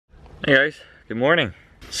Hey guys, good morning.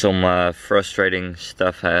 Some frustrating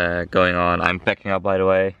stuff going on. I'm packing up, by the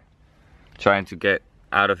way. Trying to get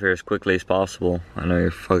out of here as quickly as possible. I know you're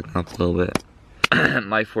fucking up a little bit.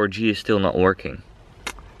 My 4G is still not working.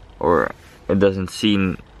 Or it doesn't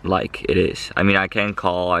seem like it is. I mean, I can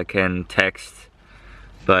call, I can text,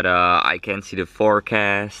 but I can't see the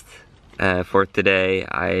forecast for today.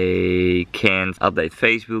 I can't update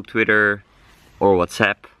Facebook, Twitter, or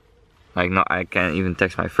WhatsApp. I can't even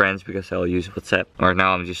text my friends because I'll use WhatsApp. Right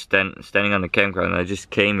now I'm just standing on the campground. I just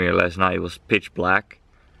came here last night. It was pitch black.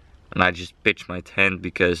 And I just pitched my tent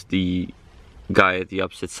because the guy at the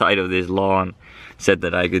opposite side of this lawn said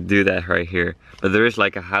that I could do that right here. But there is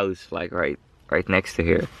like a house like right next to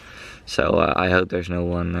here. So I hope there's no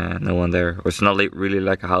one there. Or it's not really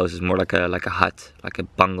like a house. It's more like a hut, like a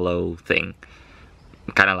bungalow thing.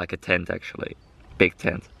 Kind of like a tent actually, big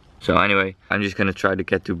tent. So anyway, I'm just gonna try to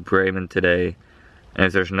get to Bremen today, and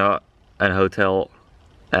if there's not a hotel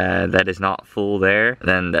that is not full there,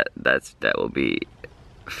 then that will be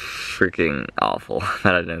freaking awful.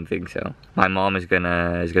 But I don't think so. My mom is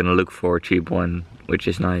gonna look for a cheap one, which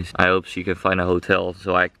is nice. I hope she can find a hotel,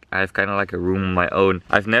 so I have kind of like a room on my own.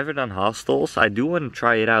 I've never done hostels. I do want to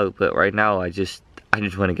try it out, but right now I just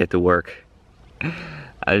want to get to work.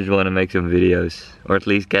 I just want to make some videos, or at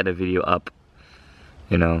least get a video up.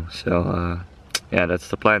 You know, so yeah, that's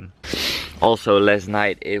the plan. Also, last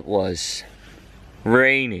night it was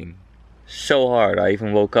raining so hard. I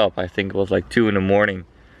even woke up, I think it was like 2 in the morning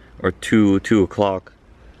or 2 o'clock,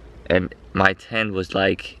 and my tent was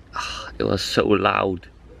like, it was so loud.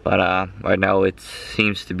 But right now it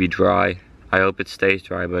seems to be dry. I hope it stays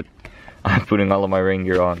dry, but I'm putting all of my rain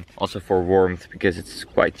gear on, also for warmth because it's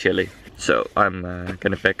quite chilly. So I'm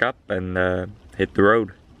gonna pack up and hit the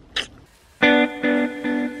road.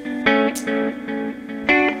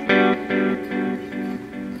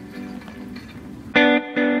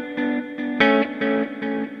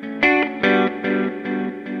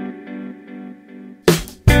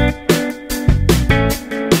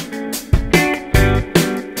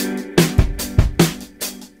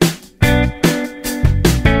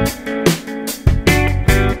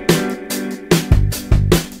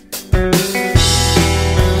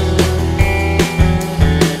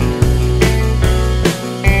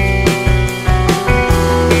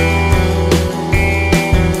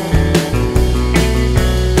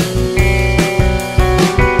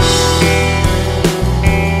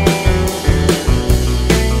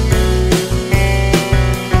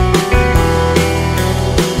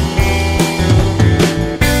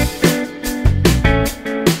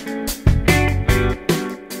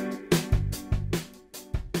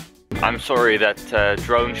 I'm sorry that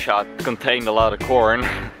drone shot contained a lot of corn.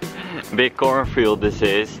 Big cornfield this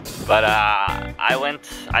is. But I went,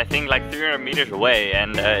 I think like 300 meters away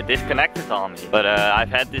and disconnected on me. But I've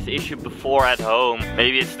had this issue before at home.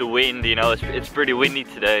 Maybe it's the wind, you know, it's pretty windy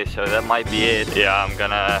today, so that might be it. Yeah, I'm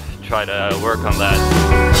gonna try to work on that.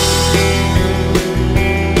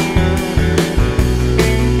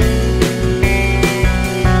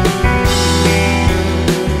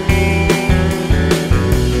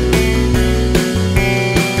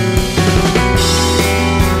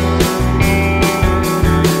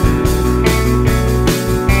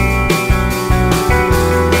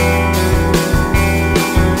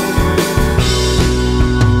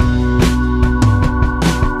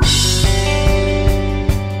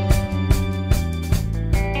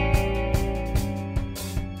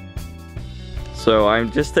 So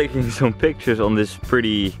I'm just taking some pictures on this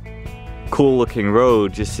pretty cool looking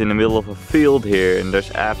road just in the middle of a field here, and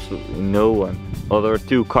there's absolutely no one. Well, there were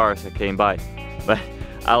 2 cars that came by, but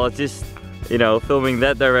I was just, you know, filming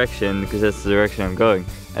that direction because that's the direction I'm going.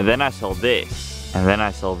 And then I saw this, and then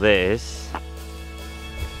I saw this,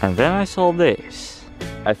 and then I saw this.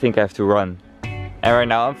 I think I have to run. And right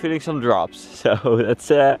now I'm feeling some drops, so that's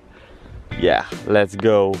yeah, let's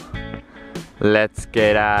go. Let's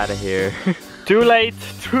get out of here. Too late,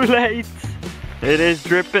 too late. It is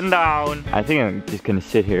dripping down. I think I'm just gonna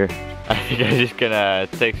sit here. I think I'm just gonna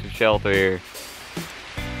take some shelter here,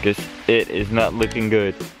 because it is not looking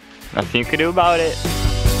good. Nothing you can do about it.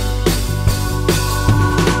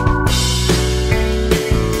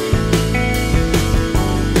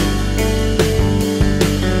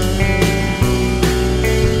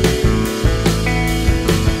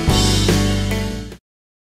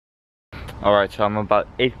 Alright, so I'm about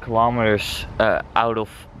 8 kilometers out of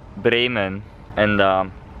Bremen, and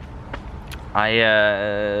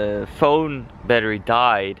my phone battery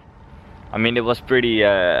died. I mean, it was pretty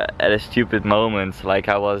at a stupid moment. Like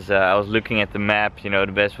I was looking at the map, you know,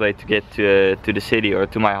 the best way to get to the city or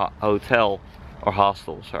to my hotel, or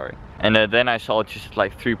Hostel, sorry. And then I saw just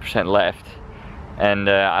like 3% left. And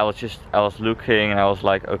I was looking and I was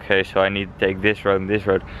like, okay, so I need to take this road and this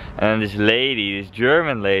road. And then this lady, this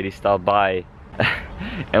German lady, stopped by.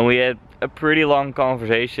 And we had a pretty long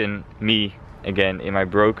conversation, me again in my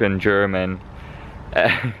broken German.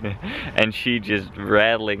 And she just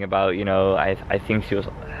rattling about, you know, I think she was,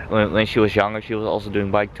 when she was younger, she was also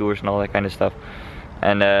doing bike tours and all that kind of stuff.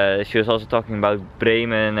 And she was also talking about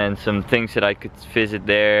Bremen and some things that I could visit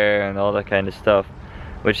there and all that kind of stuff,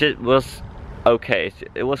 which it was okay.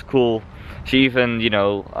 It was cool. She even, you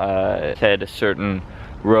know, said certain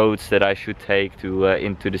roads that I should take to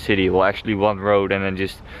into the city. Well, actually one road, and then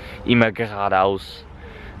just immer geradeaus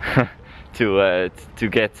to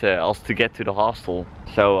get to the hostel.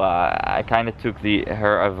 So I kind of took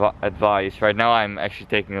her advice. Right now I'm actually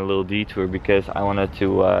taking a little detour because I wanted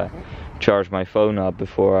to charge my phone up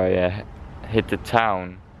before I hit the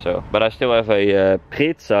town. So, but I still have a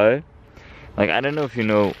pretzel. Like, I don't know if you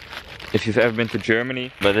know, if you've ever been to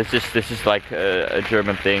Germany, but this is like a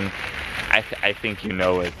German thing. I think you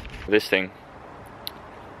know it. This thing.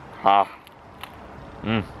 Ah.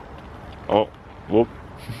 Oh, whoop.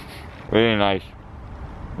 Really nice.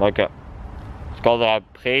 Like a, it's called a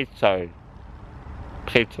pretzel.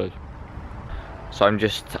 Pretzel. So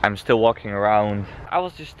I'm still walking around. I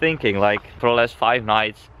was just thinking, like, for the last 5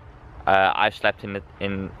 nights, I've slept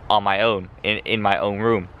on my own, in my own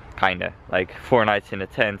room, kinda. Like 4 nights in a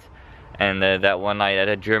tent, and that one night I had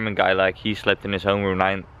a German guy, like, he slept in his own room,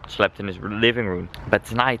 I slept in his living room. But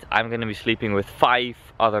tonight I'm gonna be sleeping with 5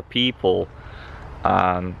 other people.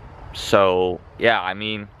 So yeah, I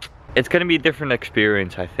mean, it's gonna be a different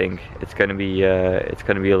experience. I think it's gonna be a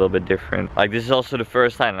little bit different. Like, this is also the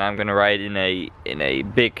first time I'm gonna ride in a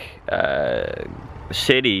big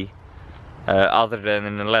city other than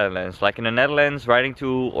in the Netherlands. Like in the Netherlands,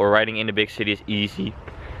 riding in a big city is easy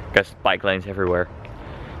because bike lanes everywhere.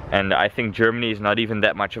 And I think Germany is not even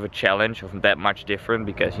that much of a challenge, or that much different,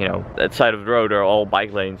 because, you know, that side of the road are all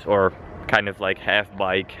bike lanes, or kind of like half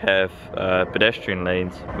bike, half pedestrian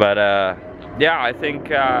lanes. But yeah, I think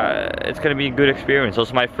it's gonna be a good experience.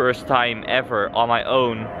 Also my first time ever on my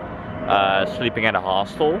own sleeping at a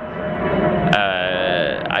hostel.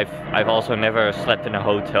 I've also never slept in a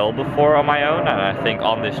hotel before on my own, and I think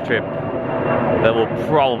on this trip that will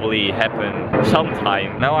probably happen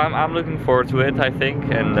sometime. No, I'm looking forward to it, I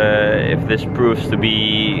think, and if this proves to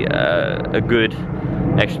be a good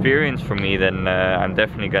experience for me, then I'm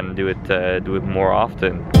definitely gonna do it more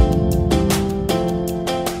often.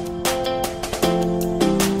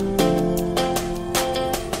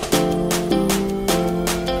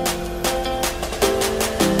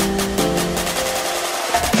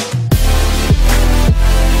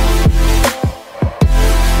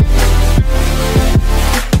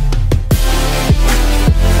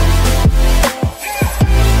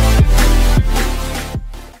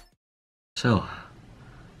 So,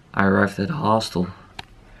 I arrived at the hostel.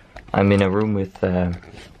 I'm in a room with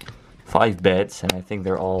 5 beds, and I think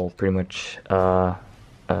they're all pretty much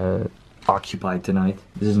occupied tonight.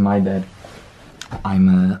 This is my bed.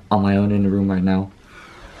 I'm on my own in the room right now,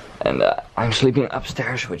 and I'm sleeping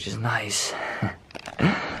upstairs, which is nice. A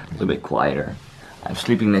little bit quieter. I'm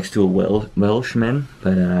sleeping next to a Welshman,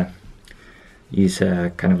 but he's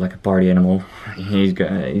kind of like a party animal. He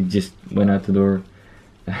just went out the door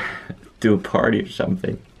to a party or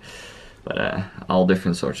something. But all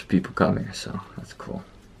different sorts of people come here, so that's cool.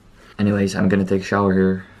 Anyways, I'm gonna take a shower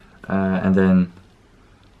here and then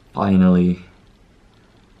finally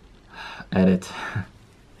edit.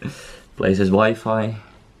 Place has Wi-Fi,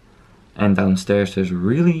 and downstairs there's a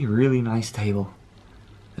really nice table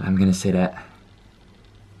that I'm gonna sit at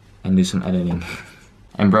and do some editing.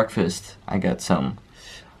 And breakfast, I got some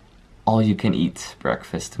all-you-can-eat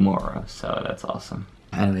breakfast tomorrow, so that's awesome.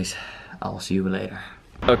 Anyways, I'll see you later.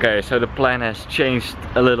 Okay, so the plan has changed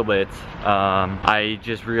a little bit. I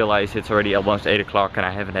just realized it's already almost 8 o'clock and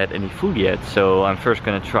I haven't had any food yet. So I'm first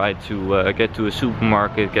gonna try to get to a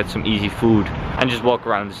supermarket, get some easy food, and just walk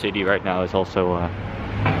around the city right now is also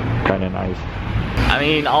kind of nice. I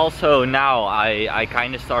mean, also now I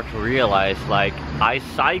kind of start to realize, like, I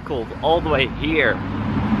cycled all the way here.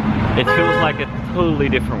 It feels like a totally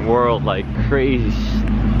different world, like crazy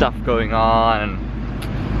stuff going on.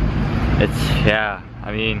 It's, yeah,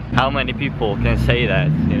 I mean, how many people can say that?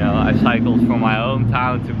 You know, I cycled from my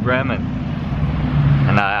hometown to Bremen,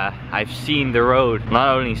 and I've seen the road.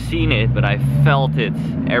 Not only seen it, but I felt it,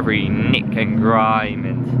 every nick and grime,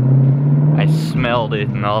 and I smelled it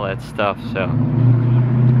and all that stuff. So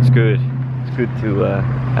it's good. It's good to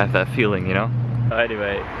have that feeling, you know.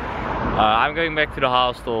 Anyway, I'm going back to the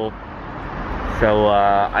hostel. So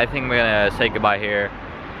I think we're gonna say goodbye here.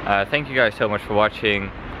 Thank you guys so much for watching.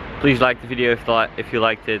 Please like the video if you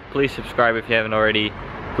liked it. Please subscribe if you haven't already.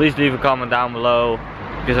 Please leave a comment down below,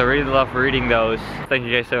 because I really love reading those. Thank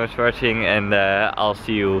you guys so much for watching, and I'll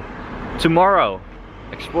see you tomorrow.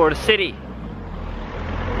 Explore the city.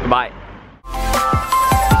 Goodbye.